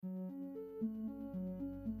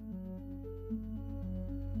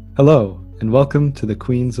Hello, and welcome to the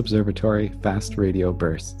Queen's Observatory Fast Radio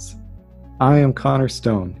Bursts. I am Connor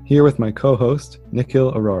Stone, here with my co-host,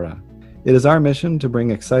 Nikhil Arora. It is our mission to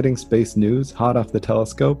bring exciting space news hot off the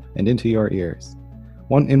telescope and into your ears.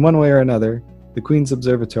 In one way or another, the Queen's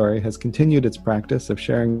Observatory has continued its practice of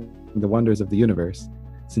sharing the wonders of the universe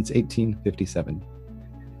since 1857.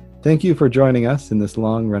 Thank you for joining us in this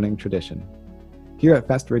long-running tradition. Here at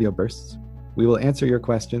Fast Radio Bursts, we will answer your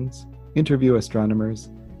questions, interview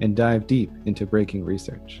astronomers, and dive deep into breaking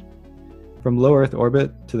research. From low Earth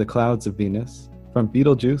orbit to the clouds of Venus, from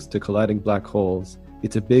Betelgeuse to colliding black holes,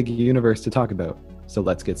 it's a big universe to talk about, so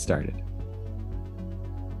let's get started.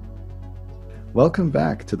 Welcome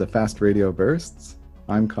back to the Fast Radio Bursts.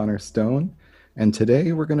 I'm Connor Stone, and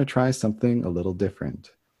today we're going to try something a little different.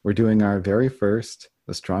 We're doing our very first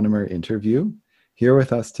astronomer interview. Here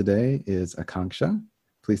with us today is Akanksha.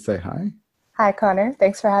 Please say hi. Hi, Connor.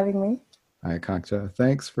 Thanks for having me. Hi, Akanksha.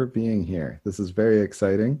 Thanks for being here. This is very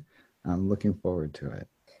exciting. I'm looking forward to it.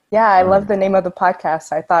 Yeah, I love the name of the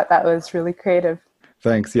podcast. I thought that was really creative.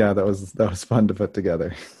 Thanks. Yeah, that was fun to put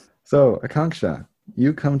together. So, Akanksha,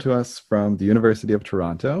 you come to us from the University of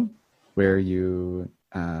Toronto, where you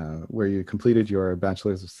completed your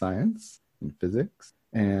Bachelor's of Science in Physics.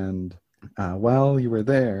 And while you were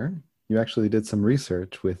there, you actually did some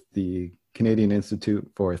research with the Canadian Institute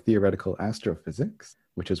for Theoretical Astrophysics,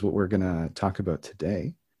 which is what we're going to talk about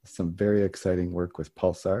today. Some very exciting work with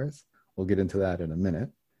pulsars. We'll get into that in a minute.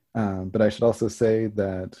 But I should also say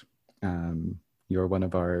that you're one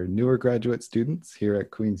of our newer graduate students here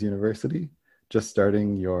at Queen's University, just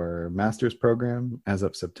starting your master's program as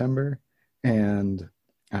of September, and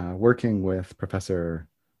working with Professor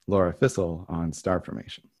Laura Fissel on star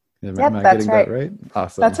formation. Am I getting that right?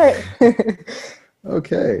 Awesome. That's right.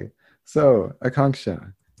 Okay. So,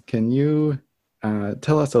 Akanksha, can you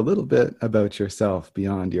tell us a little bit about yourself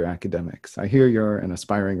beyond your academics? I hear you're an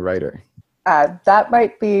aspiring writer. That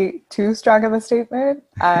might be too strong of a statement.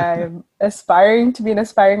 I'm aspiring to be an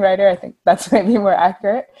aspiring writer. I think that's maybe more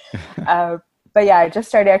accurate. But yeah, I just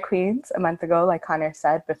started at Queen's a month ago, like Connor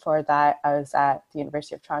said. Before that, I was at the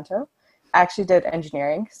University of Toronto. I actually did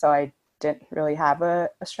engineering, so I didn't really have an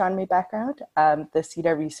astronomy background. The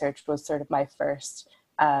CETA research was sort of my first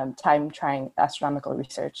time trying astronomical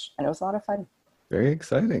research, and it was a lot of fun. Very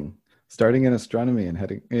exciting. Starting in astronomy and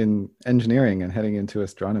heading in engineering and heading into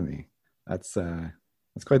astronomy. That's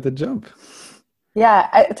quite the jump. Yeah,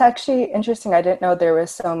 it's actually interesting. I didn't know there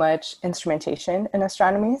was so much instrumentation in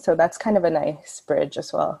astronomy, so that's kind of a nice bridge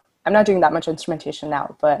as well. I'm not doing that much instrumentation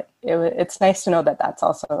now, but it's nice to know that that's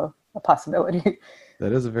also a possibility.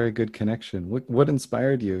 That is a very good connection. What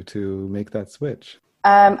inspired you to make that switch?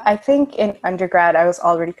 I think in undergrad, I was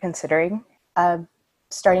already considering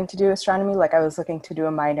starting to do astronomy. Like, I was looking to do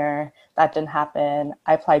a minor. That didn't happen.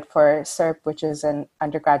 I applied for SERP, which is an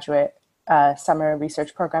undergraduate summer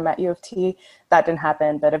research program at U of T. That didn't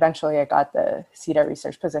happen, but eventually I got the CETA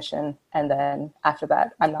research position. And then after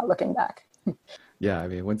that, I'm not looking back. Yeah, I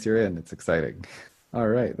mean, once you're in, it's exciting. All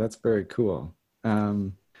right, that's very cool.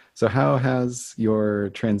 So how has your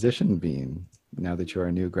transition been now that you're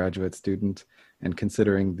a new graduate student, and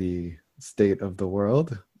considering the state of the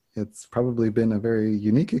world? It's probably been a very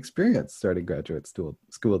unique experience starting graduate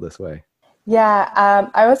school this way. Yeah,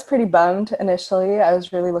 I was pretty bummed initially. I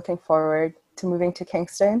was really looking forward to moving to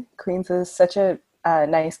Kingston. Queen's is such a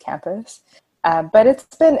nice campus. But it's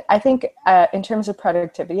been, I think, in terms of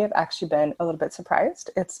productivity, I've actually been a little bit surprised.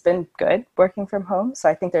 It's been good working from home. So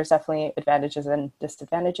I think there's definitely advantages and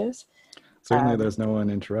disadvantages. Certainly there's no one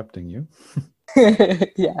interrupting you.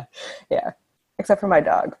 Yeah. Except for my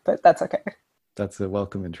dog, but that's okay. That's a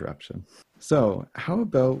welcome interruption. So how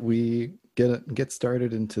about we get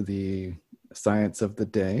started into the science of the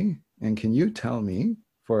day? And can you tell me,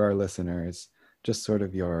 for our listeners, just sort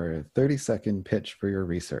of your 30-second pitch for your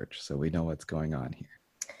research so we know what's going on here?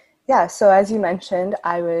 Yeah, so as you mentioned,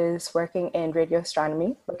 I was working in radio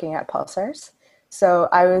astronomy, looking at pulsars. So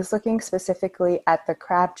I was looking specifically at the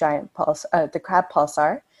Crab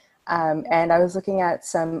pulsar, and I was looking at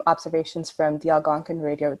some observations from the Algonquin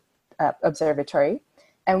Radio Observatory.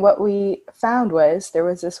 And what we found was there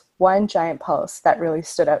was this one giant pulse that really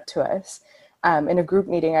stood out to us. In a group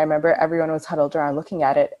meeting, I remember everyone was huddled around looking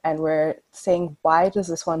at it, and we're saying, why does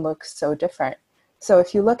this one look so different? So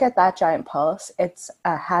if you look at that giant pulse, it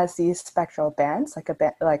has these spectral bands,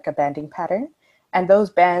 like a banding pattern, and those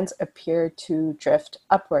bands appear to drift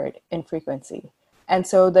upward in frequency. And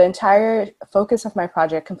so the entire focus of my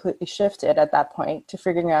project completely shifted at that point to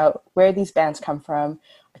figuring out where these bands come from.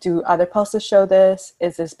 Do other pulses show this?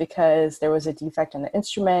 Is this because there was a defect in the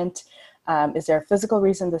instrument? Is there a physical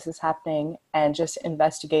reason this is happening? And just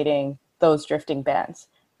investigating those drifting bands.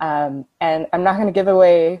 And I'm not going to give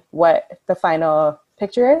away what the final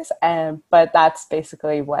picture is, but that's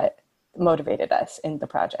basically what motivated us in the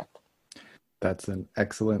project. That's an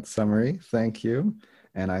excellent summary. Thank you.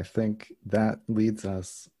 And I think that leads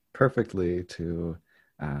us perfectly to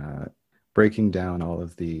breaking down all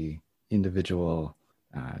of the individual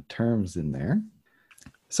terms in there.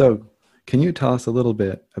 So can you tell us a little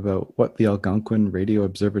bit about what the Algonquin Radio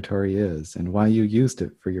Observatory is and why you used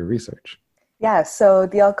it for your research? Yeah, so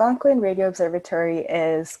the Algonquin Radio Observatory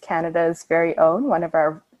is Canada's very own, one of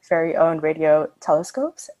our very own radio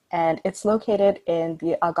telescopes, and it's located in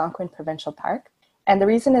the Algonquin Provincial Park. And the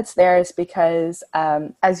reason it's there is because,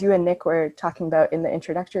 as you and Nick were talking about in the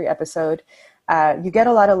introductory episode, you get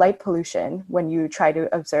a lot of light pollution when you try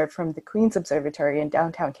to observe from the Queen's Observatory in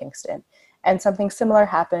downtown Kingston. And something similar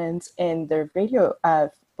happens in the radio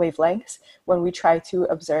wavelengths when we try to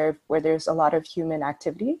observe where there's a lot of human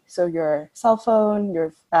activity. So your cell phone,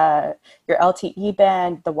 your LTE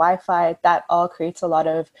band, the Wi-Fi, that all creates a lot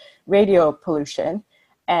of radio pollution.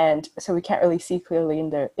 And so we can't really see clearly in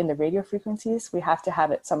the radio frequencies. We have to have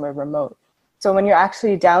it somewhere remote. So when you're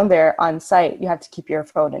actually down there on site, you have to keep your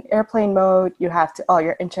phone in airplane mode. All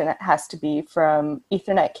your internet has to be from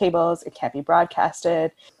Ethernet cables. It can't be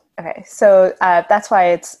broadcasted. Okay, so that's why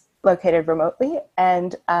it's located remotely,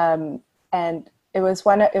 and it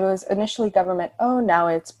was initially government owned. Now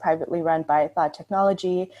it's privately run by Thought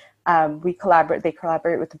Technology. They collaborate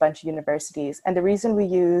with a bunch of universities, and the reason we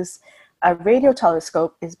use a radio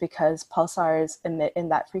telescope is because pulsars emit in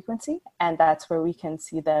that frequency, and that's where we can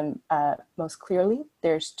see them most clearly.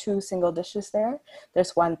 There's 2 single dishes there.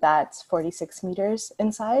 There's one that's 46 meters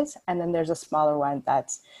in size, and then there's a smaller one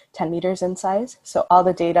that's 10 meters in size. So all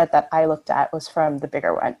the data that I looked at was from the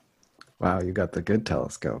bigger one. Wow, you got the good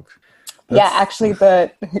telescope. Yeah, actually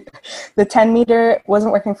the 10 meter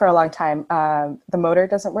wasn't working for a long time. The motor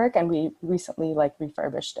doesn't work, and we recently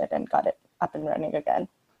refurbished it and got it up and running again.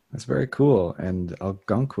 That's very cool. And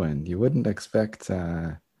Algonquin, you wouldn't expect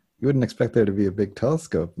there to be a big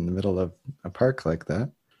telescope in the middle of a park like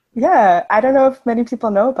that. Yeah, I don't know if many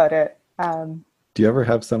people know about it. Do you ever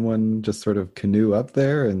have someone just sort of canoe up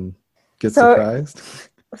there and get surprised?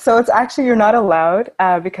 So it's actually, you're not allowed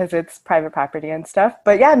because it's private property and stuff.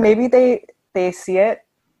 But yeah, maybe they see it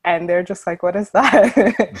and they're just like, what is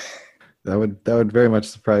that? That would very much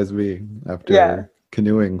surprise me after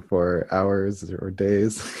canoeing for hours or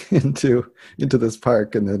days into this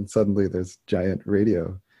park, and then suddenly there's giant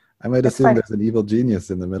radio. I might assume there's an evil genius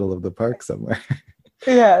in the middle of the park somewhere.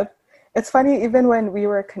 Yeah. It's funny, even when we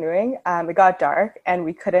were canoeing, it got dark and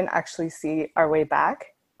we couldn't actually see our way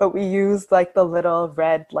back. But we used the little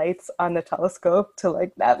red lights on the telescope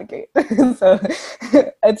to navigate. So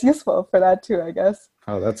it's useful for that too, I guess.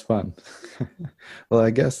 Oh, that's fun. Well, I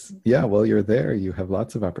guess, while you're there, you have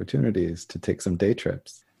lots of opportunities to take some day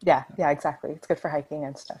trips. Yeah, exactly. It's good for hiking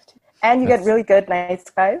and stuff too. And you get really good night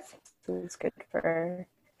skies. So it's good for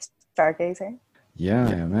stargazing. Yeah,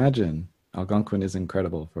 I imagine. Algonquin is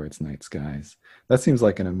incredible for its night skies. That seems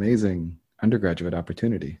like an amazing undergraduate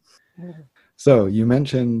opportunity. Mm-hmm. So you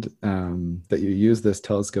mentioned that you use this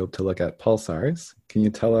telescope to look at pulsars. Can you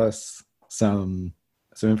tell us some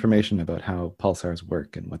information about how pulsars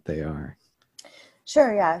work and what they are?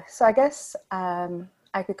 Sure, yeah. So I guess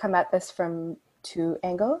I could come at this from 2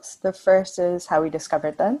 angles. The first is how we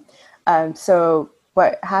discovered them. So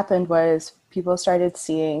what happened was people started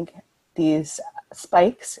seeing these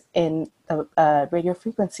spikes in the radio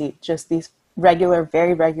frequency, just these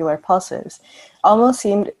very regular pulses. Almost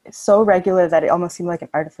seemed so regular that it almost seemed like an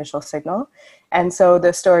artificial signal. And so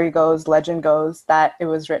the legend goes that it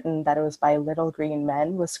was written that it was by little green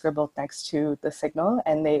men, was scribbled next to the signal,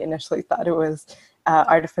 and they initially thought it was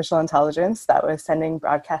artificial intelligence that was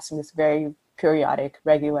broadcasting this very periodic,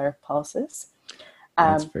 regular pulses.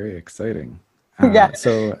 That's very exciting. Yeah.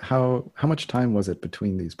 So how much time was it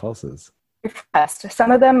between these pulses? Fast. Some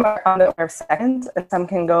of them are on the order of seconds, and some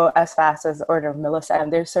can go as fast as the order of milliseconds.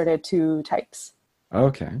 There's sort of 2 types.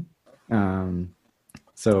 Okay.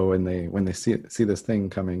 So when they see this thing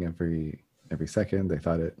coming every second, they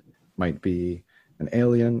thought it might be an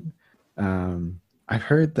alien. I've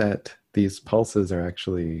heard that these pulses are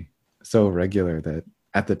actually so regular that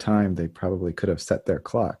at the time they probably could have set their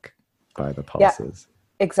clock by the pulses.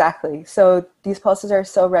 Yeah, exactly. So these pulses are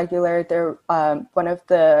so regular. They're one of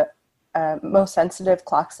the most sensitive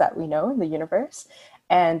clocks that we know in the universe.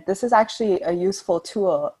 And this is actually a useful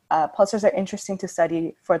tool. Pulsars are interesting to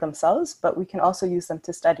study for themselves, but we can also use them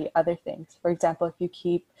to study other things. For example, if you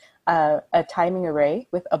keep a timing array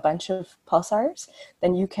with a bunch of pulsars,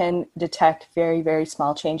 then you can detect very, very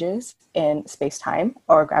small changes in space-time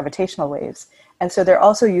or gravitational waves. And so they're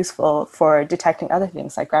also useful for detecting other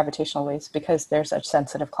things like gravitational waves because they're such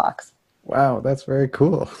sensitive clocks. Wow, that's very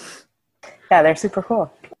cool. Yeah, they're super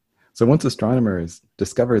cool. So once astronomers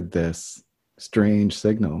discovered this strange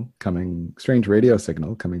radio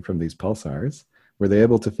signal coming from these pulsars, were they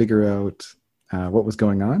able to figure out what was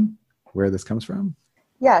going on, where this comes from?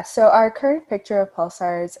 Yeah, so our current picture of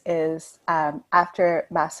pulsars is after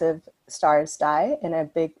massive stars die in a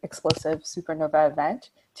big explosive supernova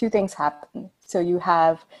event, two things happen. So you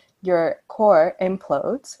have your core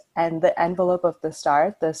implodes and the envelope of the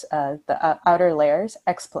star, the outer layers,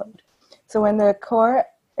 explode. So when the core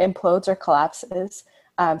implodes or collapses,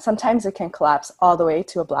 sometimes it can collapse all the way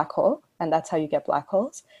to a black hole, and that's how you get black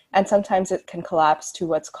holes. And sometimes it can collapse to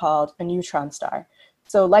what's called a neutron star.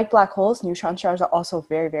 So like black holes, neutron stars are also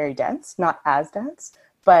very, very dense, not as dense,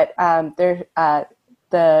 but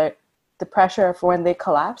the pressure for when they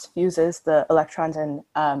collapse fuses the electrons and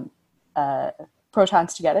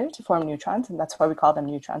protons together to form neutrons, and that's why we call them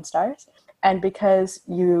neutron stars. And because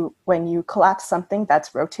when you collapse something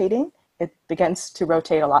that's rotating, it begins to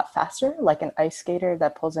rotate a lot faster, like an ice skater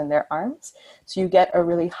that pulls in their arms. So you get a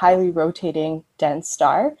really highly rotating, dense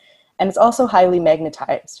star, and it's also highly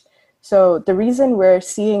magnetized. So the reason we're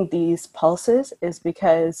seeing these pulses is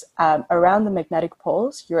because around the magnetic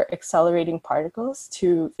poles, you're accelerating particles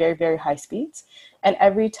to very, very high speeds. And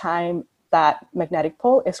every time that magnetic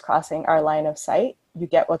pole is crossing our line of sight, you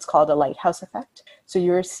get what's called a lighthouse effect. So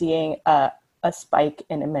you're seeing a spike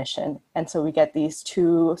in emission. And so we get these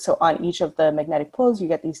two, so on each of the magnetic poles, you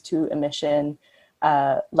get these two emission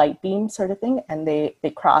light beams sort of thing, and they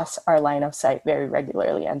cross our line of sight very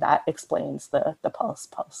regularly, and that explains the pulse.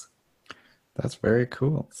 That's very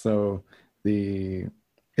cool. So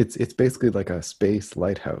it's basically like a space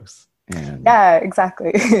lighthouse. And yeah,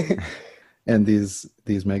 exactly. and these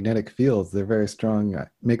magnetic fields, they're very strong. It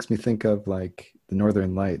makes me think of like the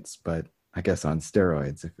Northern Lights, but I guess on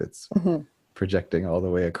steroids if it's projecting all the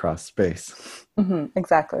way across space.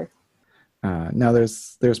 Exactly. Now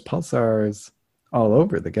there's pulsars all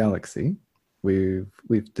over the galaxy. We've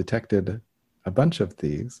detected a bunch of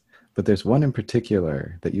these, but there's one in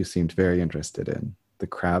particular that you seemed very interested in, the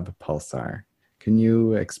Crab pulsar. Can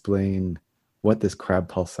you explain what this Crab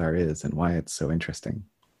pulsar is and why it's so interesting?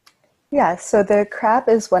 Yeah, so the Crab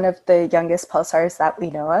is one of the youngest pulsars that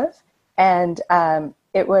we know of. And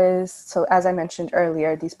so as I mentioned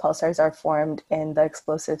earlier, these pulsars are formed in the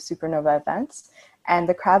explosive supernova events. And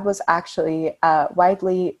the Crab was actually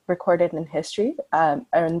widely recorded in history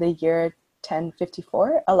in the year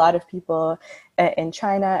 1054. A lot of people in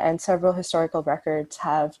China and several historical records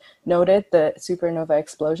have noted the supernova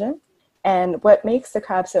explosion. And what makes the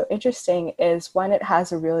Crab so interesting is one, it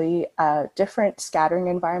has a really different scattering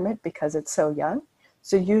environment because it's so young.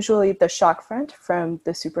 So usually the shock front from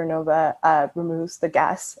the supernova removes the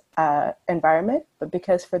gas environment, but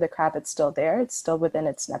because for the Crab it's still there, it's still within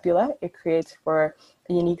its nebula, it creates for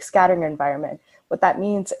a unique scattering environment. What that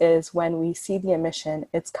means is when we see the emission,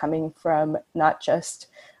 it's coming from not just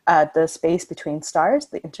the space between stars,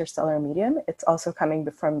 the interstellar medium, it's also coming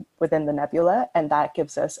from within the nebula, and that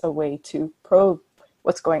gives us a way to probe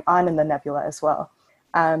what's going on in the nebula as well.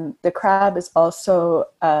 The Crab is also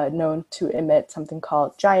known to emit something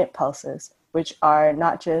called giant pulses, which are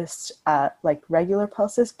not just like regular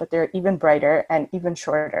pulses, but they're even brighter and even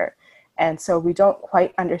shorter. And so we don't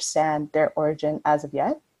quite understand their origin as of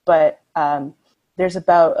yet, but there's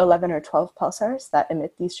about 11 or 12 pulsars that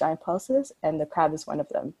emit these giant pulses, and the Crab is one of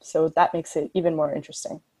them. So that makes it even more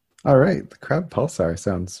interesting. All right. The Crab pulsar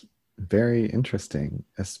sounds very interesting.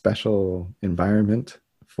 A special environment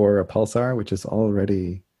for a pulsar, which is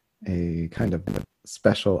already a kind of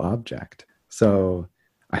special object. So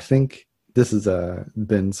I think this has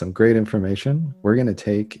been some great information. We're going to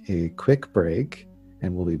take a quick break,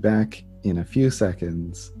 and we'll be back in a few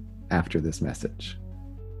seconds after this message.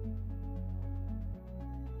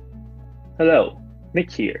 Hello, Nick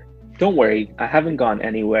here. Don't worry, I haven't gone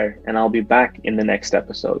anywhere, and I'll be back in the next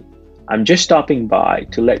episode. I'm just stopping by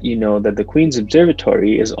to let you know that the Queen's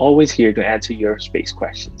Observatory is always here to answer your space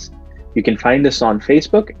questions. You can find us on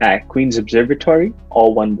Facebook at Queen's Observatory,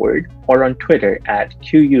 all one word, or on Twitter at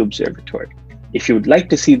QU Observatory. If you would like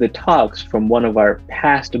to see the talks from one of our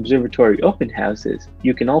past observatory open houses,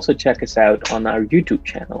 you can also check us out on our YouTube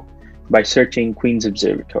channel by searching Queen's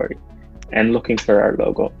Observatory and looking for our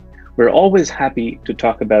logo. We're always happy to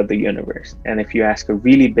talk about the universe, and if you ask a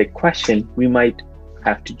really big question, we might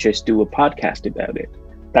have to just do a podcast about it.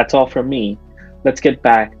 That's all from me. Let's get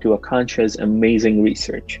back to Akanksha's amazing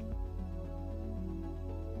research.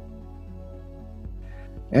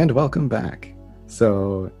 And welcome back.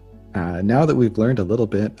 So now that we've learned a little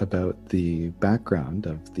bit about the background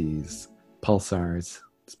of these pulsars,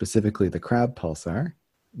 specifically the Crab pulsar,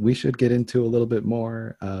 we should get into a little bit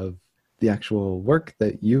more of the actual work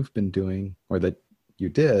that you've been doing, or that you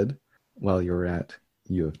did while you were at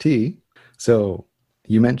U of T. So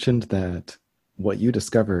you mentioned that what you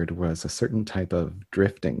discovered was a certain type of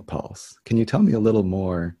drifting pulse. Can you tell me a little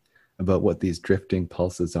more about what these drifting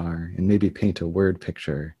pulses are, and maybe paint a word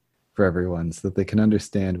picture for everyone so that they can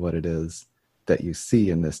understand what it is that you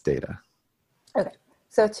see in this data? Okay.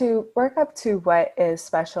 So to work up to what is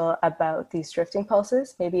special about these drifting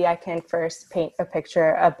pulses, maybe I can first paint a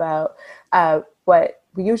picture about what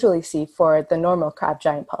we usually see for the normal crab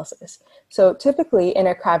giant pulses. So typically in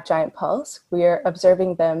a crab giant pulse, we are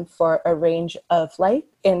observing them for a range of light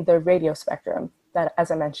in the radio spectrum, that,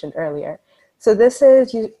 as I mentioned earlier. So this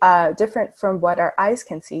is different from what our eyes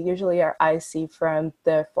can see. Usually our eyes see from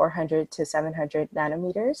the 400 to 700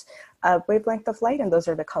 nanometers wavelength of light, and those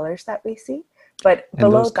are the colors that we see. But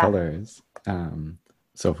and those colors,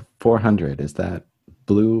 so 400, is that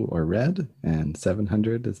blue or red? And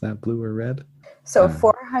 700, is that blue or red? So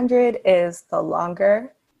 400 is the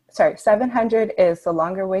longer, 700 is the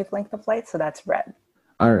longer wavelength of light, so that's red.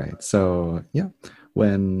 All right, so yeah,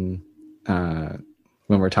 when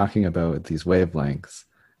we're talking about these wavelengths,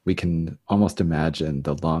 we can almost imagine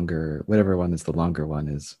the longer, whatever one is the longer one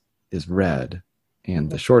is red, and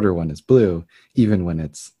the shorter one is blue, even when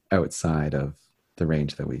it's outside of the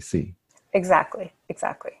range that we see. Exactly.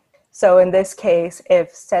 So in this case,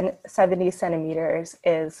 if 70 centimeters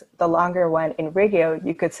is the longer one in radio,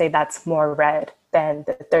 you could say that's more red than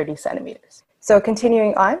the 30 centimeters. So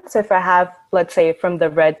continuing on, so if I have, let's say, from the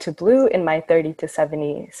red to blue in my 30 to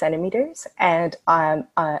 70 centimeters, and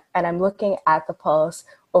I'm looking at the pulse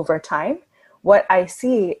over time, what I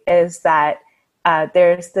see is that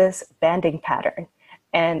there's this banding pattern.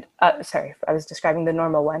 And I was describing the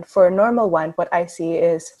normal one. For a normal one, what I see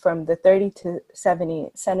is from the 30 to 70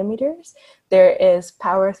 centimeters, there is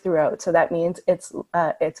power throughout. So that means it's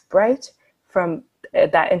bright from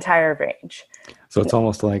that entire range. So it's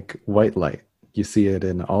almost like white light. You see it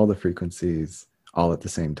in all the frequencies all at the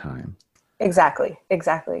same time. Exactly.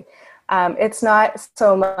 It's not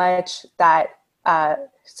so much that,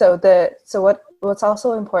 what's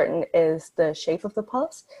also important is the shape of the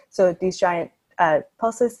pulse. So these giant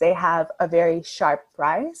pulses, they have a very sharp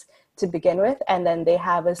rise to begin with, and then they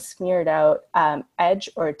have a smeared out edge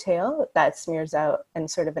or tail that smears out in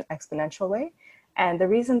sort of an exponential way. And the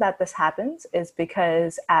reason that this happens is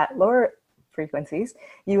because at lower frequencies,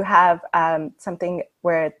 you have something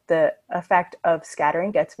where the effect of scattering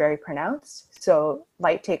gets very pronounced. So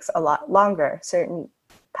light takes a lot longer. Certain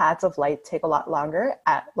paths of light take a lot longer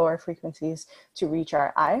at lower frequencies to reach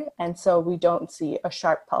our eye. And so we don't see a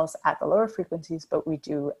sharp pulse at the lower frequencies, but we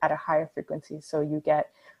do at a higher frequency. So you get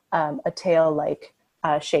a tail-like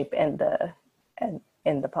shape in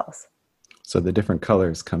the pulse. So the different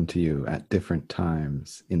colors come to you at different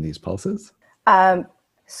times in these pulses?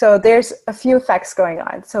 So there's a few effects going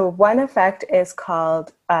on. So one effect is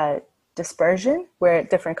called dispersion, where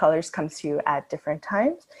different colors come to you at different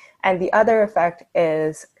times. And the other effect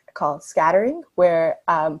is called scattering, where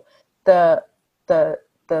the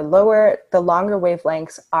longer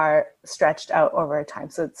wavelengths are stretched out over time.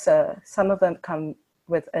 So it's, some of them come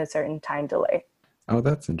with a certain time delay. Oh,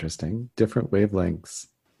 that's interesting. Different wavelengths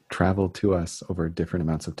travel to us over different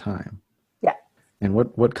amounts of time. Yeah. And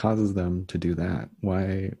what causes them to do that?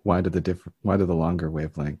 Why do the longer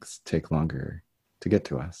wavelengths take longer to get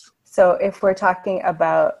to us? So if we're talking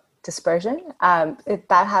about dispersion, that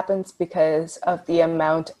happens because of the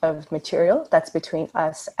amount of material that's between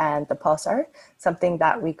us and the pulsar, something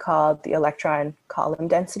that we call the electron column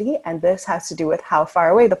density. And this has to do with how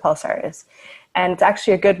far away the pulsar is. And it's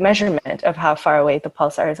actually a good measurement of how far away the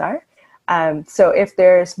pulsars are. So if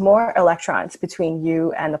there's more electrons between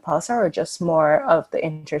you and the pulsar, or just more of the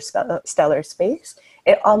interstellar space,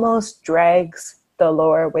 it almost drags the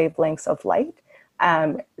lower wavelengths of light.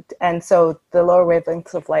 And so the lower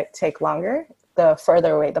wavelengths of light take longer the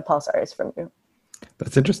further away the pulsar is from you.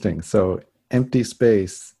 That's interesting. So empty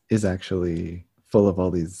space is actually full of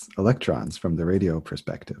all these electrons from the radio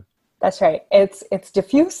perspective. That's right. It's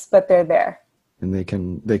diffuse, but they're there. And they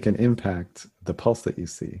can impact the pulse that you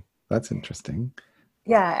see. That's interesting.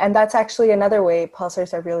 Yeah, and that's actually another way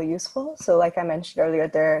pulsars are really useful. So like I mentioned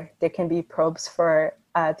earlier, they can be probes for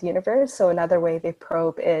the universe. So another way they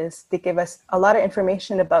probe is they give us a lot of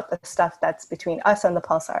information about the stuff that's between us and the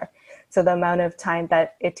pulsar. So the amount of time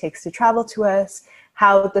that it takes to travel to us,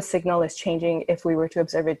 how the signal is changing if we were to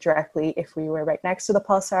observe it directly, if we were right next to the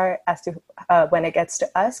pulsar, as to when it gets to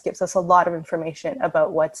us, gives us a lot of information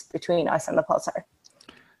about what's between us and the pulsar.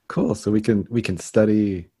 Cool. So we can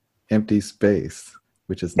study empty space,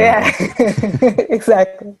 which is not Yeah, empty.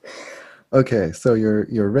 exactly. Okay, so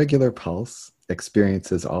your regular pulse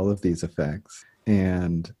experiences all of these effects,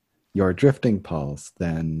 and your drifting pulse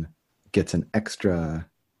then gets an extra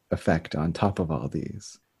effect on top of all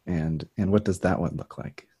these. And what does that one look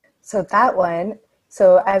like? So that one,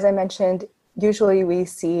 so as I mentioned, usually we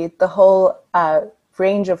see the whole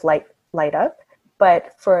range of light up,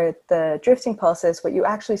 but for the drifting pulses, what you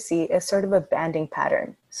actually see is sort of a banding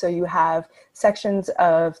pattern. So you have sections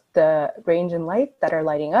of the range in light that are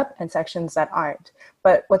lighting up and sections that aren't.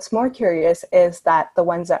 But what's more curious is that the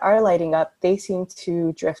ones that are lighting up, they seem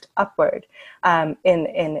to drift upward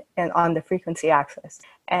in on the frequency axis.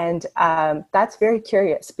 And that's very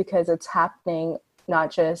curious because it's happening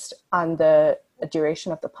not just on the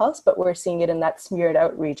duration of the pulse, but we're seeing it in that smeared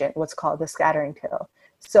out region, what's called the scattering tail.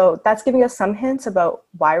 So that's giving us some hints about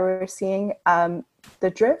why we're seeing the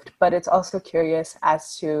drift, but it's also curious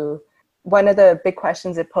as to one of the big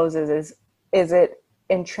questions it poses is it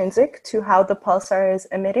intrinsic to how the pulsar is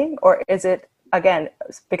emitting, or is it, again,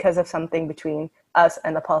 because of something between us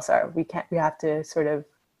and the pulsar? We have to sort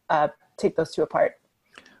of take those two apart.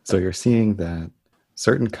 So you're seeing that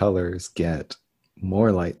certain colors get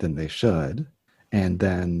more light than they should, and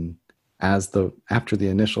then after the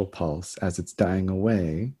initial pulse, as it's dying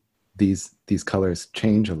away, these colors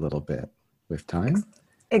change a little bit with time.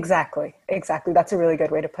 Exactly. That's a really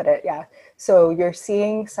good way to put it. Yeah. So you're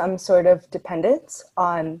seeing some sort of dependence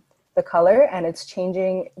on the color, and it's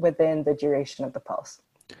changing within the duration of the pulse.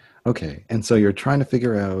 Okay, and so you're trying to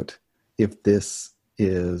figure out if this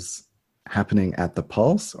is happening at the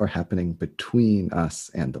pulse or happening between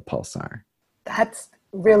us and the pulsar. That's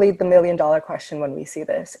really the $1,000,000 question when we see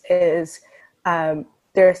this is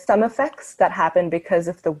there are some effects that happen because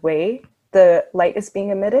of the way the light is being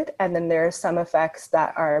emitted, and then there are some effects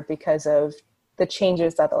that are because of the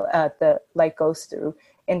changes that the light goes through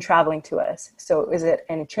in traveling to us. So is it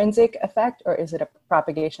an intrinsic effect or is it a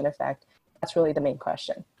propagation effect? That's really the main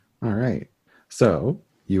question. All right. So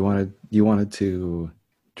you wanted to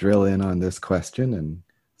drill in on this question and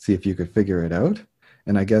see if you could figure it out.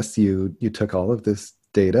 And I guess you took all of this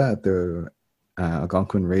data at the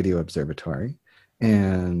Algonquin Radio Observatory.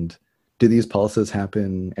 And do these pulses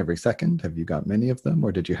happen every second? Have you got many of them,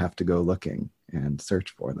 or did you have to go looking and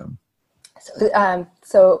search for them?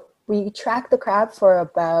 So we tracked the crab for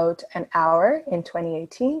about an hour in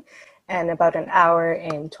 2018 and about an hour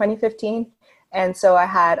in 2015. And so I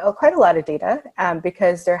had quite a lot of data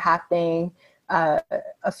because they're happening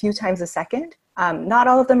a few times a second. Not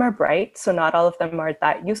all of them are bright, so not all of them are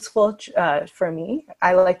that useful for me.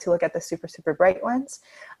 I like to look at the super, super bright ones.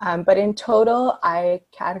 But in total, I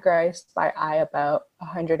categorized by eye about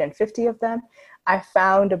 150 of them. I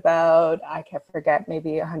found about, I can't forget,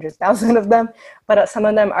 maybe 100,000 of them, but some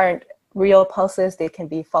of them aren't real pulses. They can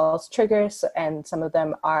be false triggers, and some of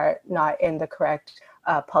them are not in the correct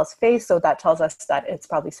pulse phase. So that tells us that it's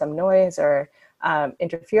probably some noise or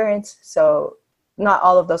interference. So not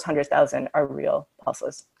all of those 100,000 are real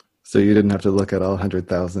pulses. So you didn't have to look at all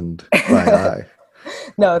 100,000 by eye.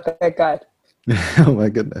 No, thank God. Oh my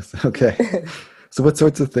goodness. Okay. So what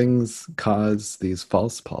sorts of things cause these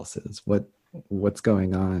false pulses? What's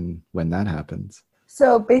going on when that happens?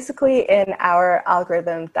 So basically in our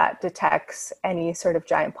algorithm that detects any sort of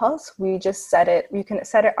giant pulse, we just you can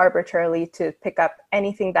set it arbitrarily to pick up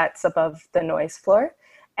anything that's above the noise floor.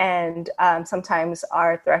 And sometimes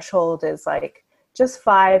our threshold is like just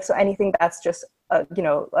 5. So anything that's just, a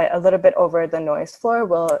little bit over the noise floor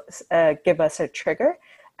will give us a trigger,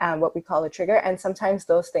 what we call a trigger. And sometimes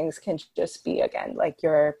those things can just be, again, like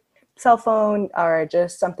your cell phone or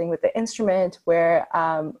just something with the instrument where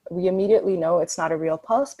we immediately know it's not a real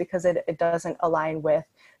pulse because it doesn't align with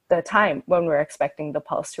the time when we're expecting the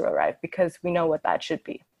pulse to arrive, because we know what that should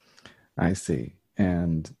be. I see.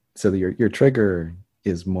 And so your trigger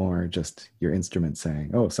is more just your instrument saying,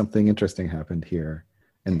 oh, something interesting happened here.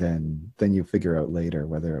 And then you figure out later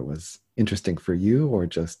whether it was interesting for you or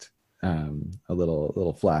just a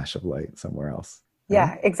little flash of light somewhere else.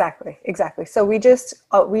 Yeah, exactly. So we just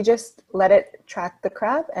let it track the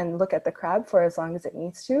crab and look at the crab for as long as it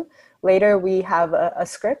needs to. Later, we have a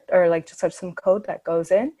script or like just some code that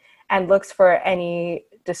goes in, and looks for any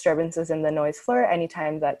disturbances in the noise floor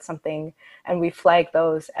anytime that something, and we flag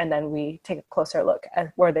those, and then we take a closer look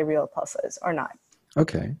at were they real pulses or not.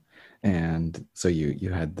 Okay. And so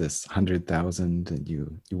you had this 100,000 and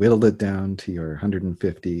you whittled it down to your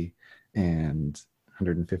 150 and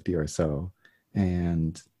 150 or so.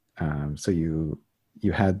 And so you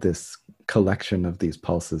had this collection of these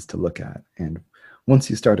pulses to look at. And once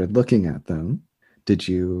you started looking at them,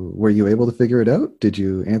 were you able to figure it out? Did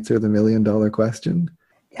you answer the $1 million question?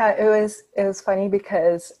 Yeah, it was funny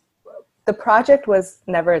because the project was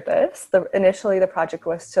never this. Initially, the project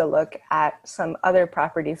was to look at some other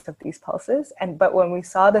properties of these pulses. But when we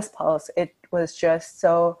saw this pulse, it was just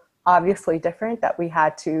so obviously different that we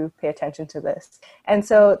had to pay attention to this. And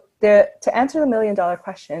so to answer the $1 million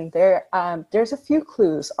question, there's a few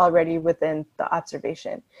clues already within the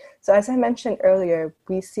observation. So as I mentioned earlier,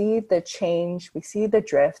 we see the change, we see the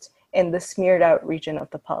drift in the smeared out region of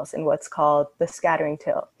the pulse in what's called the scattering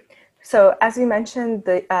tail. So as we mentioned,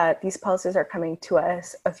 these pulses are coming to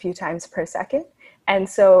us a few times per second. And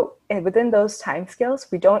so within those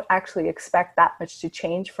timescales, we don't actually expect that much to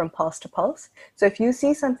change from pulse to pulse. So if you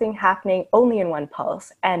see something happening only in one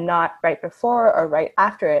pulse and not right before or right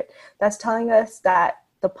after it, that's telling us that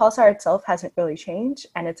the pulsar itself hasn't really changed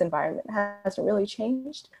and its environment hasn't really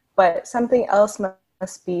changed, but something else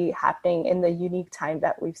must be happening in the unique time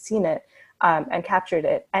that we've seen it and captured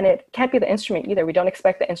it. And it can't be the instrument either. We don't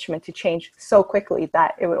expect the instrument to change so quickly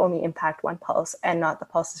that it would only impact one pulse and not the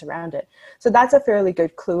pulses around it. So that's a fairly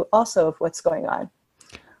good clue also of what's going on.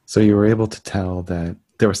 So you were able to tell that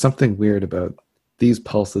there was something weird about these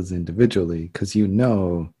pulses individually, because you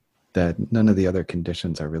know that none of the other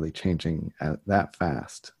conditions are really changing that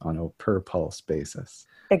fast on a per pulse basis.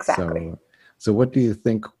 Exactly. So what do you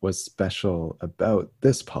think was special about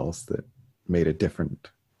this pulse that made it different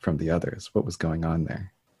from the others? What was going on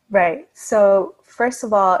there? Right. So first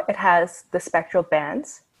of all, it has the spectral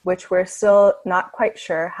bands, which we're still not quite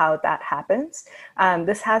sure how that happens.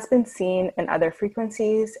 This has been seen in other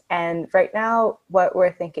frequencies. And right now, what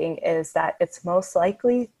we're thinking is that it's most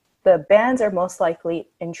likely, the bands are most likely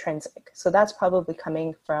intrinsic. So that's probably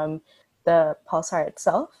coming from the pulsar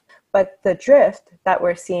itself. But the drift that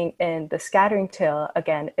we're seeing in the scattering tail,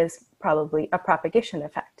 again, is probably a propagation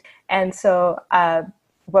effect. And so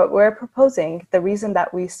what we're proposing, the reason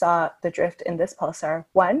that we saw the drift in this pulsar,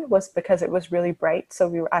 one, was because it was really bright, so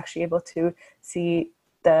we were actually able to see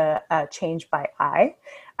the change by eye.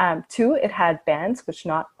 Two, it had bands, which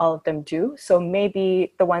not all of them do. So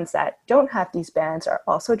maybe the ones that don't have these bands are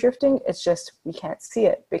also drifting. It's just we can't see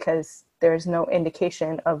it because there's no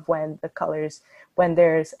indication of when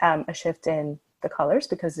there's a shift in the colors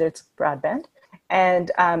because it's broadband.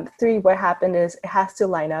 And three, what happened is it has to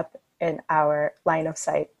line up in our line of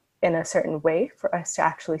sight in a certain way for us to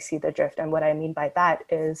actually see the drift. And what I mean by that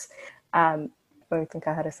is, let me think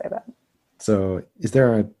of how to say that. So is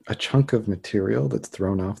there a chunk of material that's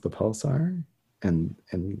thrown off the pulsar and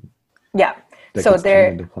yeah, that so gets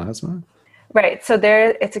turned into plasma? Right. So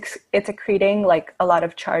it's accreting like a lot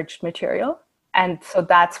of charged material. And so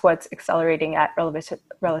that's what's accelerating at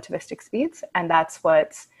relativistic speeds. And that's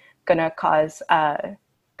what's going to cause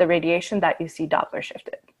the radiation that you see Doppler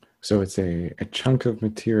shifted. So it's a chunk of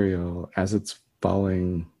material as it's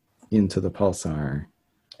falling into the pulsar.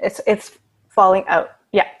 It's falling out.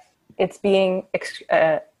 Yeah. It's being,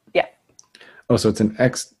 yeah. Oh, so it's an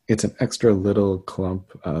extra little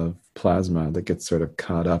clump of plasma that gets sort of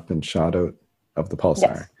caught up and shot out of the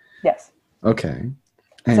pulsar. Yes. Okay.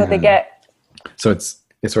 So they get. So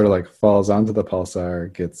it sort of like falls onto the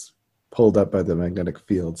pulsar, gets pulled up by the magnetic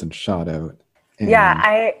fields and shot out. And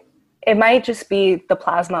yeah, it might just be the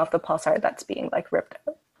plasma of the pulsar that's being like ripped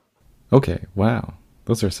out. Okay. Wow.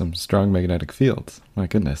 Those are some strong magnetic fields. My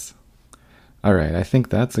goodness. All right, I think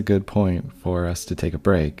that's a good point for us to take a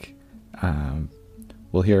break.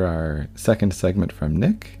 We'll hear our second segment from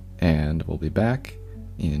Nick, and we'll be back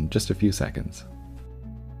in just a few seconds.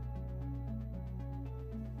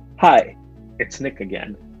 Hi, it's Nick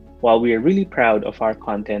again. While we are really proud of our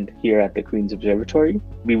content here at the Queen's Observatory,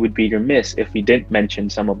 we would be remiss if we didn't mention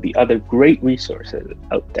some of the other great resources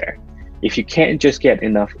out there. If you can't just get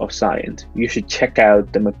enough of science, you should check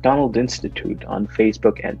out the McDonald Institute on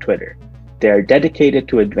Facebook and Twitter. They are dedicated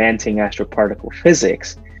to advancing astroparticle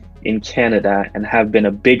physics in Canada and have been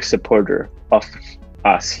a big supporter of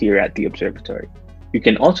us here at the observatory. You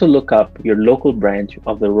can also look up your local branch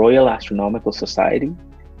of the Royal Astronomical Society.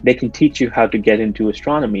 They can teach you how to get into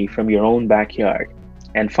astronomy from your own backyard.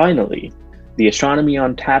 And finally, the Astronomy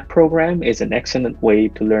on Tap program is an excellent way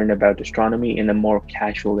to learn about astronomy in a more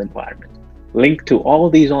casual environment. Link to all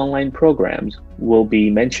these online programs will be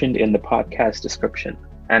mentioned in the podcast description.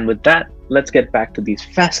 And with that, let's get back to these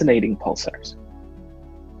fascinating pulsars.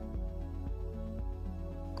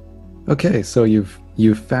 Okay, so you've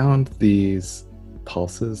found these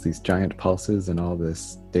pulses, these giant pulses, and all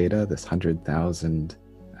this data, this 100,000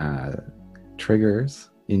 triggers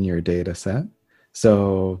in your data set.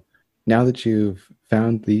 So now that you've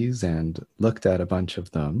found these and looked at a bunch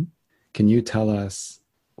of them, can you tell us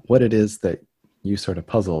what it is that you sort of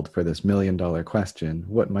puzzled for this $1 million question?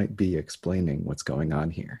 What might be explaining what's going on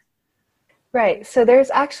here? Right. So there's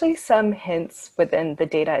actually some hints within the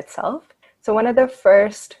data itself. So one of the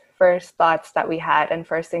first thoughts that we had, and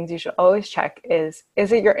first things you should always check is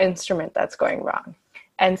it your instrument that's going wrong?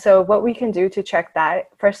 And so what we can do to check that,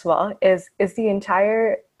 first of all, is the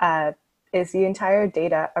entire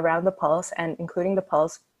data around the pulse and including the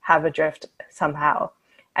pulse have a drift somehow.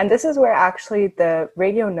 And this is where actually the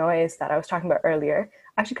radio noise that I was talking about earlier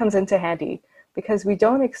actually comes into handy, because we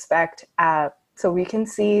don't expect, so we can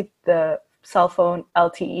see the cell phone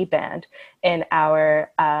LTE band in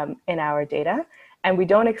our data, and we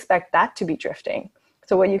don't expect that to be drifting.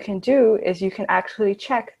 So what you can do is you can actually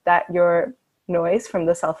check that your noise from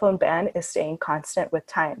the cell phone band is staying constant with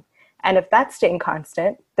time. And if that's staying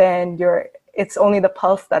constant, then it's only the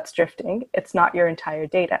pulse that's drifting. It's not your entire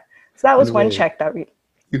data. So that was one check that we...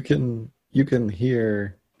 You can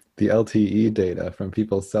hear the LTE data from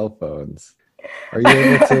people's cell phones. Are you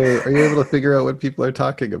able to figure out what people are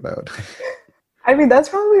talking about? I mean, that's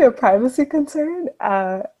probably a privacy concern.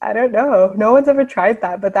 I don't know. No one's ever tried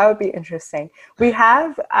that, but that would be interesting. We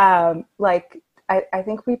have, I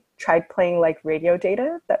think we tried playing like radio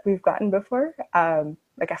data that we've gotten before,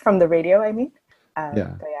 like from the radio, I mean.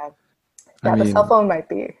 Yeah. But yeah, the cell phone might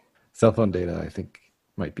be. Cell phone data, I think,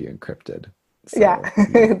 might be encrypted. So yeah.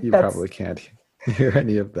 You probably can't hear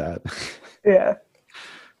any of that. Yeah.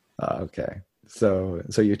 Okay. So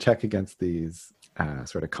you check against these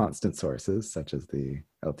sort of constant sources, such as the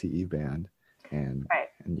LTE band, and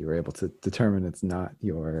you were able to determine it's not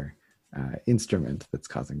your instrument that's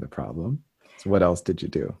causing the problem. So what else did you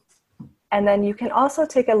do? And then you can also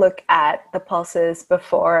take a look at the pulses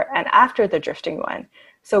before and after the drifting one.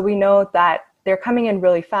 So we know that they're coming in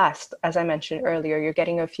really fast. As I mentioned earlier, you're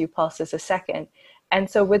getting a few pulses a second. And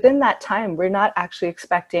so within that time, we're not actually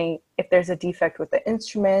expecting, if there's a defect with the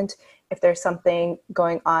instrument, if there's something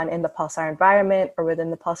going on in the pulsar environment or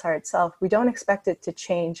within the pulsar itself, we don't expect it to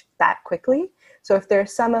change that quickly. So if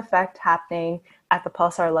there's some effect happening at the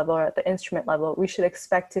pulsar level or at the instrument level, we should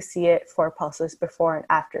expect to see it for pulses before and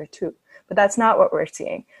after too. But that's not what we're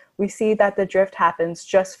seeing. We see that the drift happens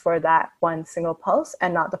just for that one single pulse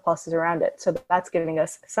and not the pulses around it. So that's giving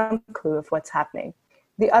us some clue of what's happening.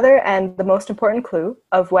 The other and the most important clue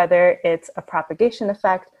of whether it's a propagation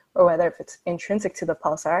effect or whether if it's intrinsic to the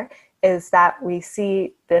pulsar is that we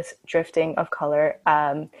see this drifting of color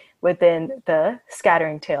within the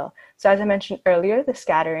scattering tail. So as I mentioned earlier, the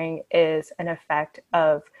scattering is an effect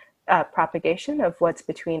of propagation of what's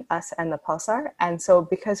between us and the pulsar. And so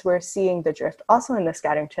because we're seeing the drift also in the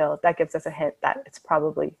scattering tail, that gives us a hint that it's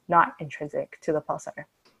probably not intrinsic to the pulsar.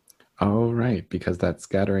 Oh, right, because that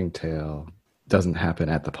scattering tail doesn't happen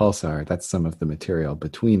at the pulsar. That's some of the material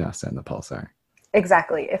between us and the pulsar.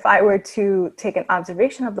 Exactly. If I were to take an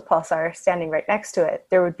observation of the pulsar standing right next to it,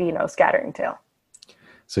 there would be no scattering tail.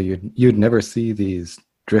 So you'd never see these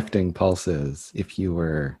drifting pulses if you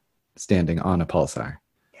were standing on a pulsar.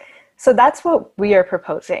 So that's what we are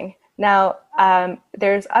proposing. Now,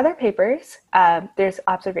 there's other papers, there's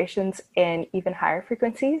observations in even higher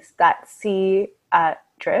frequencies that see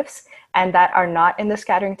drifts and that are not in the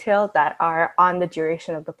scattering tail, that are on the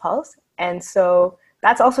duration of the pulse. And so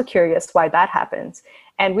that's also curious why that happens.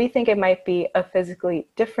 And we think it might be a physically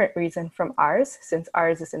different reason from ours, since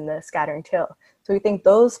ours is in the scattering tail. So we think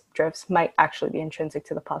those drifts might actually be intrinsic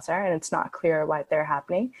to the pulsar, and it's not clear why they're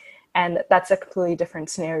happening. And that's a completely different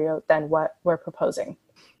scenario than what we're proposing.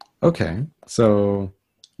 Okay, so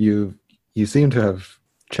you seem to have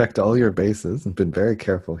checked all your bases and been very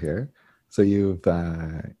careful here. So you've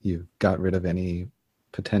got rid of any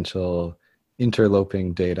potential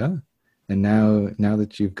interloping data, and now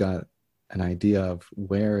that you've got an idea of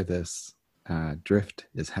where this drift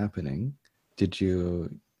is happening, do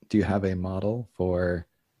you have a model for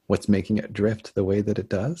what's making it drift the way that it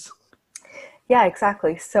does? Yeah,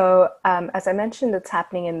 exactly. So as I mentioned, it's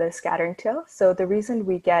happening in the scattering tail. So the reason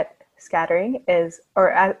we get scattering is,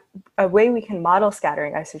 or a way we can model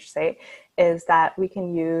scattering, I should say, is that we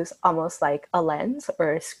can use almost like a lens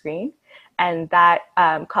or a screen, and that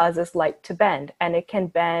causes light to bend. And it can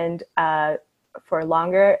bend for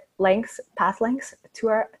longer path lengths to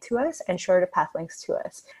us, and shorter path lengths to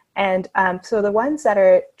us. And so the ones that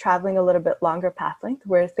are traveling a little bit longer path length,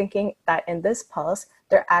 we're thinking that in this pulse,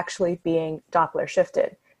 they're actually being Doppler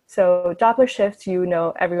shifted. So Doppler shifts,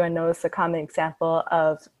 everyone knows the common example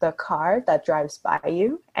of the car that drives by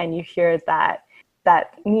you, and you hear that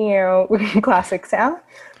neo classic sound.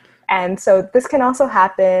 And so this can also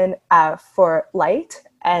happen for light,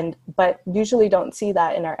 but usually don't see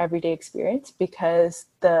that in our everyday experience because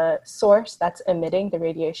the source that's emitting the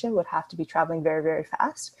radiation would have to be traveling very, very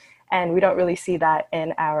fast. And we don't really see that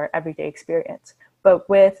in our everyday experience. But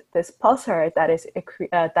with this pulsar that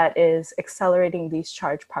is accelerating these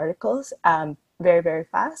charged particles very, very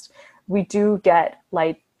fast, we do get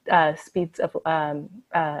light speeds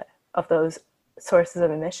of those sources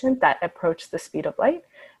of emission that approach the speed of light.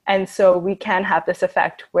 And so we can have this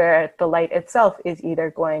effect where the light itself is either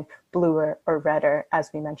going bluer or redder, as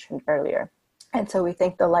we mentioned earlier. And so we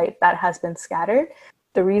think the light that has been scattered,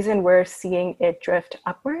 the reason we're seeing it drift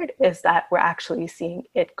upward is that we're actually seeing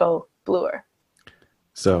it go bluer.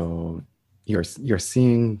 So you're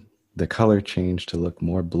seeing the color change to look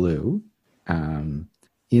more blue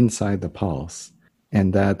inside the pulse,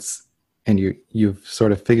 and you've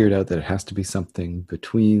sort of figured out that it has to be something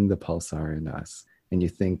between the pulsar and us. And you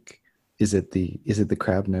think, is it the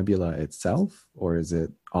Crab Nebula itself, or is it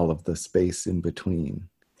all of the space in between?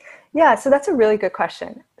 Yeah, so that's a really good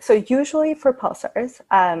question. So usually for pulsars,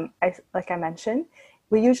 like I mentioned,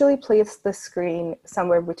 we usually place the screen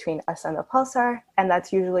somewhere between us and the pulsar, and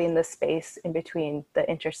that's usually in the space in between the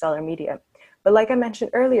interstellar medium. But like I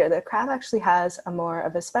mentioned earlier, the Crab actually has a more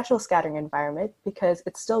of a special scattering environment because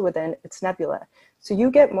it's still within its nebula. So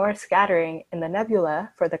you get more scattering in the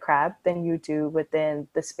nebula for the Crab than you do within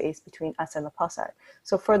the space between us and the pulsar.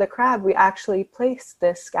 So for the Crab, we actually place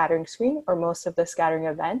this scattering screen, or most of the scattering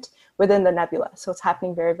event, within the nebula. So it's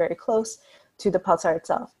happening very, very close to the pulsar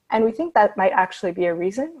itself. And we think that might actually be a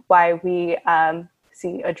reason why we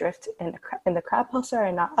see a drift in the Crab pulsar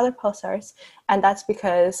and not other pulsars. And that's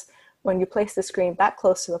because when you place the screen that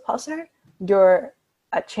close to the pulsar, your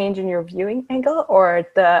change in your viewing angle, or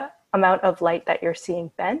the amount of light that you're seeing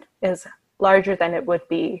bend, is larger than it would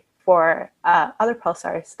be for other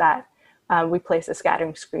pulsars that we place a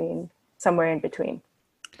scattering screen somewhere in between.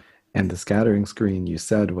 And the scattering screen, you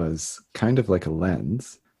said, was kind of like a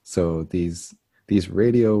lens. So these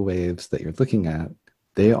radio waves that you're looking at,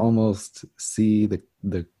 they almost see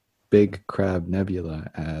the big Crab Nebula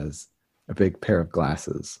as a big pair of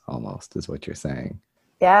glasses, almost, is what you're saying.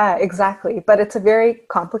 Yeah, exactly. But it's a very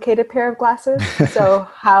complicated pair of glasses. So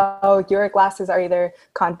how your glasses are either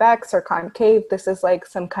convex or concave, this is like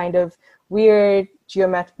some kind of weird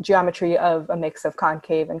geometry of a mix of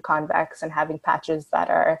concave and convex, and having patches that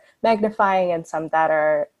are magnifying and some that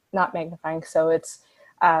are not magnifying. So it's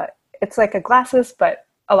like a glasses, but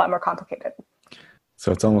a lot more complicated.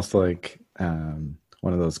 So it's almost like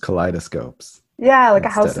one of those kaleidoscopes. Yeah, like a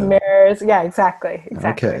house of mirrors. Yeah, exactly.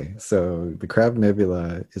 Okay, so the Crab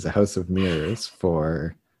Nebula is a house of mirrors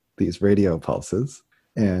for these radio pulses.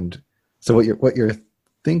 And so what you're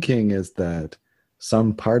thinking is that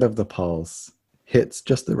some part of the pulse hits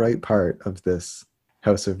just the right part of this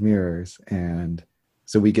house of mirrors, and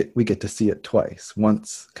so we get to see it twice,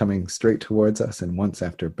 once coming straight towards us and once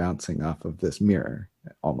after bouncing off of this mirror,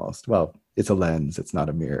 almost. Well, it's a lens, it's not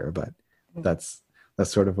a mirror, but that's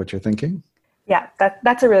sort of what you're thinking? Yeah,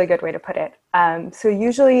 that's a really good way to put it. So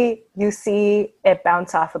usually you see it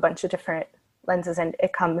bounce off a bunch of different lenses and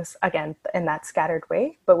it comes again in that scattered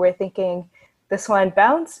way, but we're thinking this one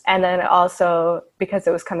bounced, and then also because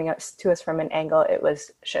it was coming up to us from an angle, it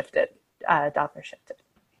was shifted, Doppler shifted.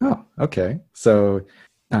 Oh, okay. So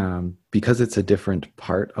because it's a different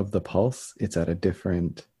part of the pulse, it's at a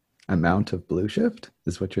different amount of blue shift,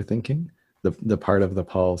 is what you're thinking? The part of the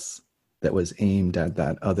pulse that was aimed at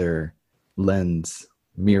that other lens,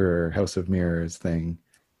 mirror, house of mirrors thing,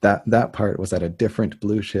 that part was at a different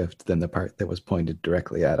blue shift than the part that was pointed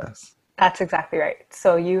directly at us. That's exactly right.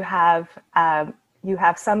 So you have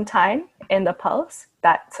some time in the pulse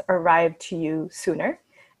that's arrived to you sooner,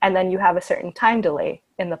 and then you have a certain time delay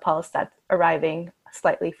in the pulse that's arriving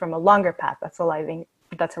slightly from a longer path that's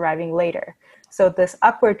arriving later. So this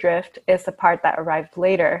upward drift is the part that arrived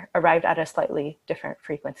at a slightly different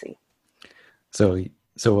frequency.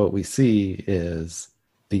 So what we see is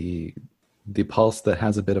the pulse that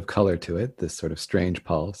has a bit of color to it, this sort of strange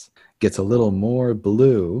pulse, gets a little more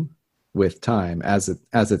blue with time as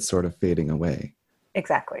it's sort of fading away.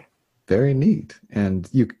 Exactly. Very neat. And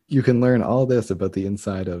you can learn all this about the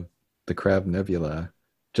inside of the Crab Nebula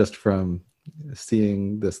just from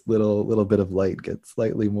seeing this little bit of light get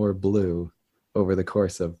slightly more blue over the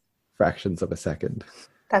course of fractions of a second.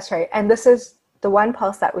 That's right. And this is the one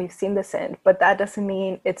pulse that we've seen this in, but that doesn't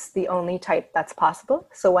mean it's the only type that's possible.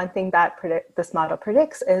 So one thing that this model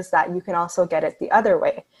predicts is that you can also get it the other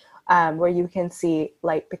way, where you can see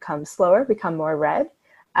light become slower, become more red,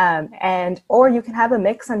 or you can have a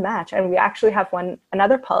mix and match. And we actually have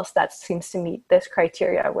another pulse that seems to meet this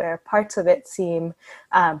criteria, where parts of it seem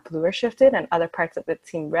bluer shifted and other parts of it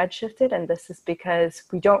seem red shifted. And this is because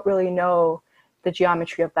we don't really know the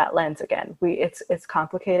geometry of that lens again. It's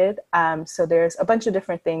complicated. So there's a bunch of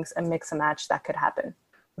different things, a mix and match that could happen.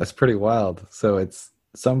 That's pretty wild. So it's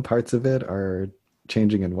some parts of it are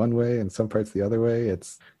changing in one way and some parts the other way.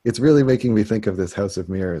 It's really making me think of this house of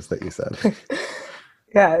mirrors that you said.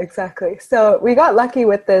 Yeah, exactly. So we got lucky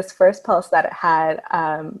with this first pulse that it had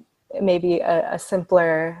maybe a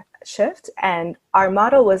simpler shift, and our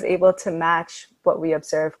model was able to match what we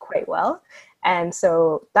observed quite well. And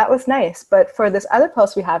so that was nice. But for this other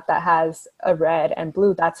pulse we have that has a red and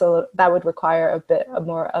blue, that would require a bit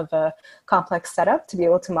more of a complex setup to be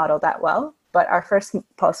able to model that well. But our first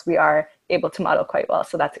pulse we are able to model quite well.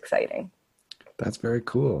 So that's exciting. That's very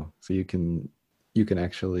cool. So you can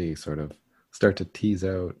actually sort of start to tease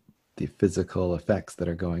out the physical effects that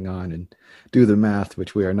are going on and do the math,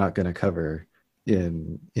 which we are not going to cover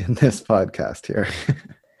in this podcast here.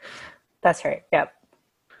 That's right. Yep.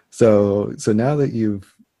 So now that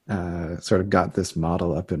you've sort of got this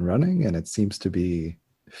model up and running and it seems to be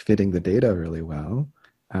fitting the data really well,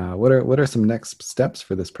 what are some next steps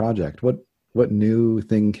for this project? What new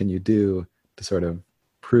thing can you do to sort of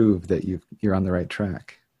prove that you're on the right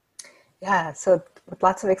track? Yeah, so with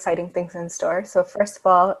lots of exciting things in store. So first of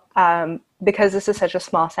all, because this is such a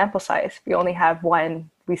small sample size, we only have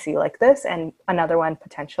one we see like this and another one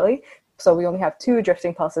potentially. So we only have 2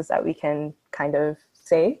 drifting pulses that we can kind of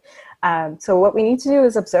say. So what we need to do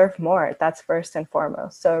is observe more. That's first and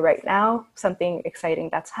foremost. So right now, something exciting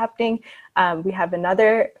that's happening. We have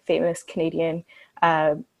another famous Canadian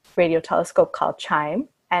radio telescope called CHIME.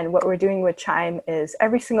 And what we're doing with CHIME is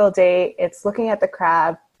every single day, it's looking at the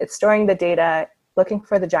crab, it's storing the data, looking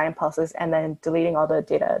for the giant pulses, and then deleting all the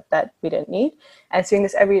data that we didn't need. And it's doing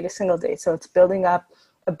this every single day. So it's building up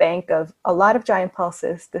a bank of a lot of giant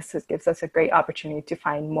pulses. This gives us a great opportunity to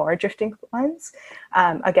find more drifting ones.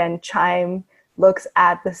 Again, CHIME looks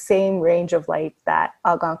at the same range of light that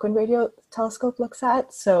Algonquin radio telescope looks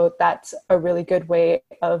at. So that's a really good way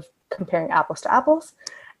of comparing apples to apples.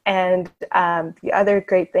 And the other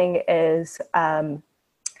great thing is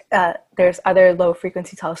there's other low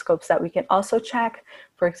frequency telescopes that we can also check.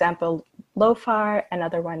 For example, LOFAR,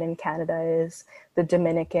 another one in Canada is the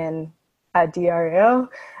Dominican DRAO.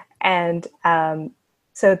 And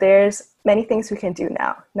so there's many things we can do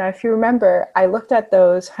now. Now, if you remember, I looked at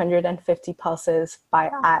those 150 pulses by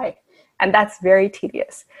eye, and that's very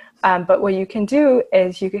tedious. But what you can do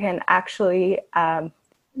is you can actually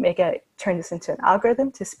turn this into an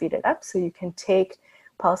algorithm to speed it up. So you can take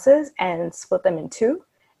pulses and split them in 2.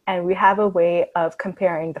 And we have a way of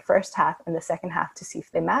comparing the first half and the second half to see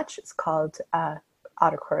if they match. It's called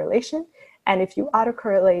autocorrelation. And if you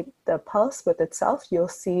autocorrelate the pulse with itself, you'll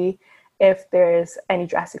see if there's any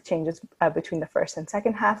drastic changes between the first and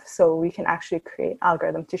second half. So we can actually create an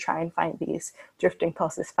algorithm to try and find these drifting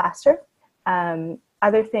pulses faster.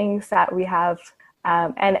 Other things that we have,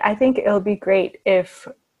 and I think it'll be great if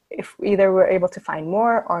either we're able to find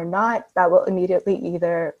more or not, that will immediately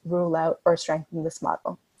either rule out or strengthen this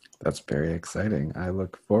model. That's very exciting. I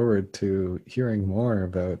look forward to hearing more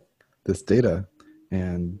about this data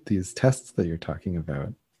and these tests that you're talking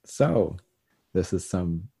about. So this is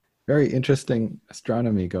some very interesting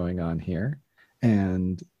astronomy going on here.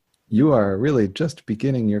 And you are really just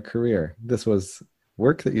beginning your career. This was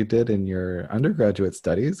work that you did in your undergraduate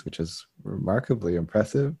studies, which is remarkably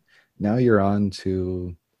impressive. Now you're on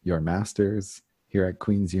to your master's here at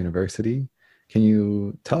Queen's University. Can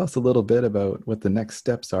you tell us a little bit about what the next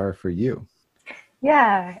steps are for you?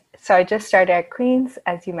 Yeah, so I just started at Queen's,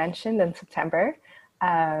 as you mentioned, in September.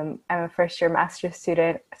 I'm a first-year master's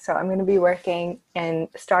student, so I'm going to be working in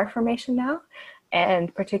star formation now,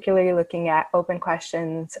 and particularly looking at open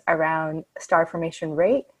questions around star formation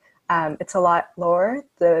rate. It's a lot lower,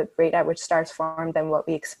 the rate at which stars form, than what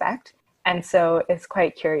we expect. And so it's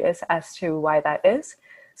quite curious as to why that is.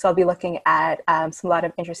 So I'll be looking at a lot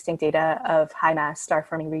of interesting data of high mass star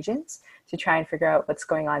forming regions to try and figure out what's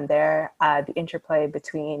going on there, the interplay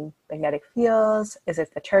between magnetic fields, is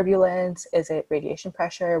it the turbulence, is it radiation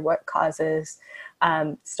pressure, what causes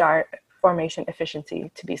star formation efficiency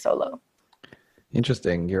to be so low.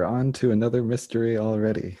 Interesting. You're on to another mystery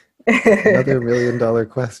already. Another $1 million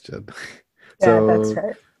question. Yeah, that's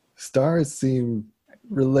right. stars seem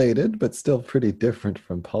related, but still pretty different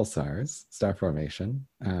from pulsars, star formation.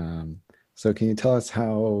 So can you tell us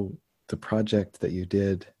how the project that you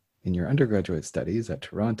did in your undergraduate studies at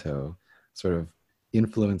Toronto sort of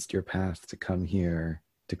influenced your path to come here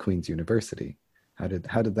to Queen's University? How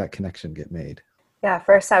did that connection get made? Yeah,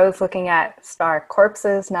 first I was looking at star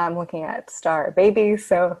corpses. Now I'm looking at star babies.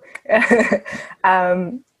 So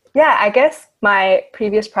yeah, I guess my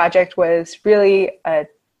previous project was really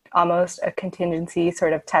almost a contingency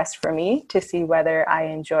sort of test for me to see whether I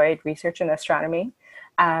enjoyed research in astronomy.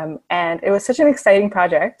 And it was such an exciting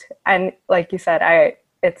project. And like you said, I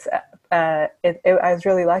was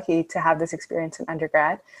really lucky to have this experience in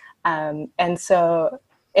undergrad. And so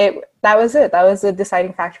that was it. That was the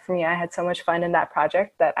deciding factor for me. I had so much fun in that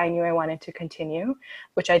project that I knew I wanted to continue,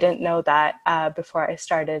 which I didn't know that before I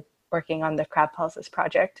started working on the Crab Pulses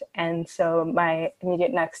project. And so my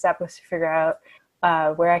immediate next step was to figure out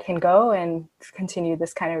where I can go and continue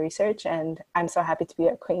this kind of research. And I'm so happy to be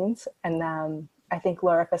at Queen's. And I think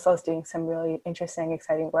Laura Fissel is doing some really interesting,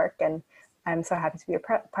 exciting work. And I'm so happy to be a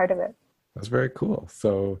part of it. That's very cool.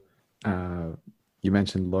 So you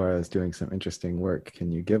mentioned Laura is doing some interesting work. Can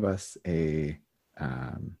you give us a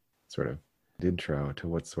sort of intro to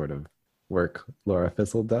what sort of work Laura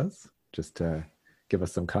Fissel does, just to give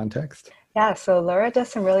us some context? Yeah, so Laura does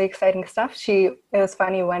some really exciting stuff. It was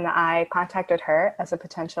funny when I contacted her as a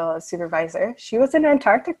potential supervisor, she was in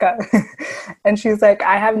Antarctica and she's like,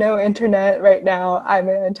 I have no internet right now. I'm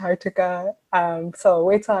in Antarctica. So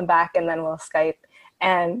wait till I'm back and then we'll Skype.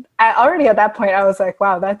 And I already at that point, I was like,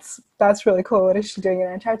 wow, that's really cool. What is she doing in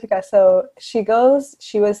Antarctica? So she was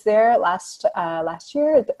there last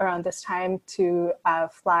year around this time to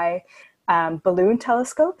fly balloon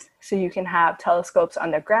telescopes. So you can have telescopes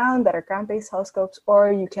on the ground that are ground-based telescopes,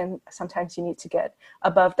 or sometimes you need to get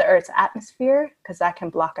above the Earth's atmosphere because that can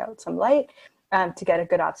block out some light to get a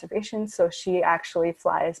good observation. So she actually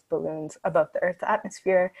flies balloons above the Earth's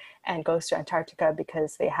atmosphere and goes to Antarctica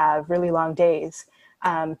because they have really long days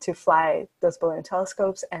to fly those balloon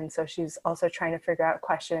telescopes. And so she's also trying to figure out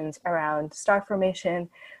questions around star formation.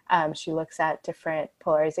 She looks at different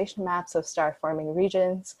polarization maps of star forming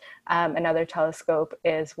regions. Another telescope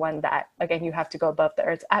is one that, again, you have to go above the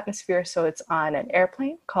Earth's atmosphere. So it's on an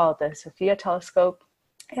airplane called the SOFIA telescope.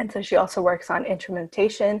 And so she also works on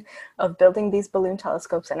instrumentation of building these balloon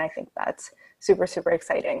telescopes. And I think that's super, super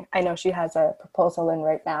exciting. I know she has a proposal in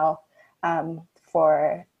right now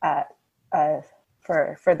for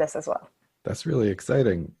this as well. That's really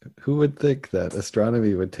exciting. Who would think that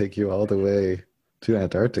astronomy would take you all the way to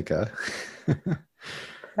Antarctica?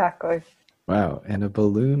 Exactly. Wow. And a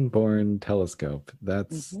balloon-borne telescope.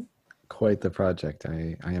 That's quite the project.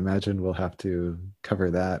 I imagine we'll have to cover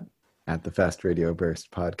that at the Fast Radio Burst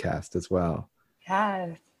podcast as well.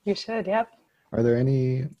 Yeah, you should. Yep. Are there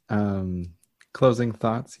any closing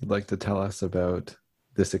thoughts you'd like to tell us about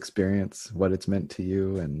this experience, what it's meant to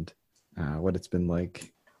you, and what it's been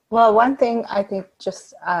like? Well, one thing I think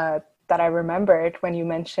just that I remembered when you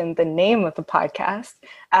mentioned the name of the podcast,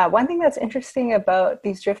 one thing that's interesting about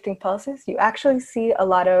these drifting pulses, you actually see a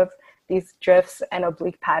lot of these drifts and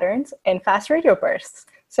oblique patterns in fast radio bursts.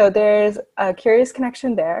 So there's a curious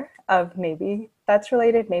connection there of maybe that's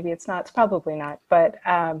related, maybe it's not, it's probably not, but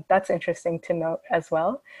that's interesting to note as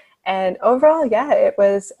well. And overall, yeah, it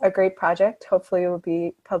was a great project. Hopefully it will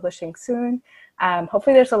be publishing soon.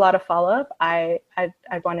 Hopefully there's a lot of follow-up. I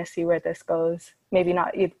want to see where this goes. Maybe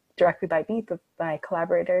not directly by me, but by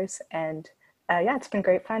collaborators. And yeah, it's been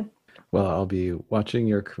great fun. Well, I'll be watching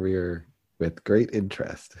your career with great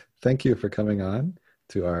interest. Thank you for coming on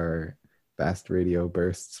to our Fast Radio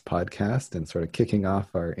Bursts podcast and sort of kicking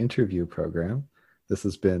off our interview program. This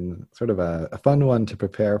has been sort of a fun one to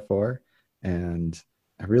prepare for and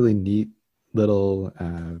a really neat little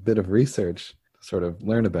bit of research to sort of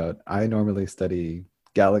learn about. I normally study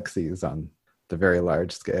galaxies on the very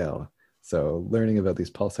large scale. So learning about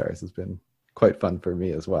these pulsars has been quite fun for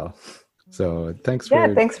me as well. So thanks for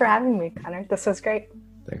having me, Connor. This was great.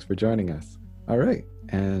 Thanks for joining us. All right.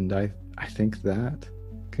 And I think that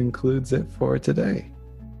concludes it for today.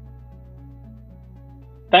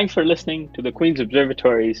 Thanks for listening to the Queen's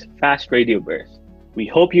Observatory's Fast Radio Burst. We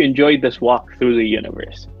hope you enjoyed this walk through the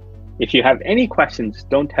universe. If you have any questions,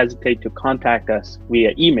 don't hesitate to contact us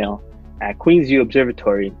via email at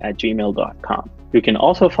queensuobservatory@gmail.com. You can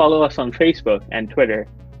also follow us on Facebook and Twitter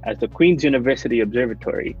as the Queen's University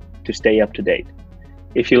Observatory to stay up to date.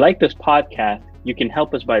 If you like this podcast, you can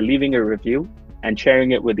help us by leaving a review and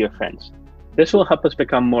sharing it with your friends. This will help us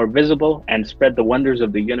become more visible and spread the wonders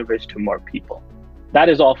of the universe to more people. That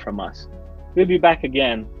is all from us. We'll be back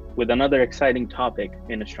again with another exciting topic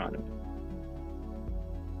in astronomy.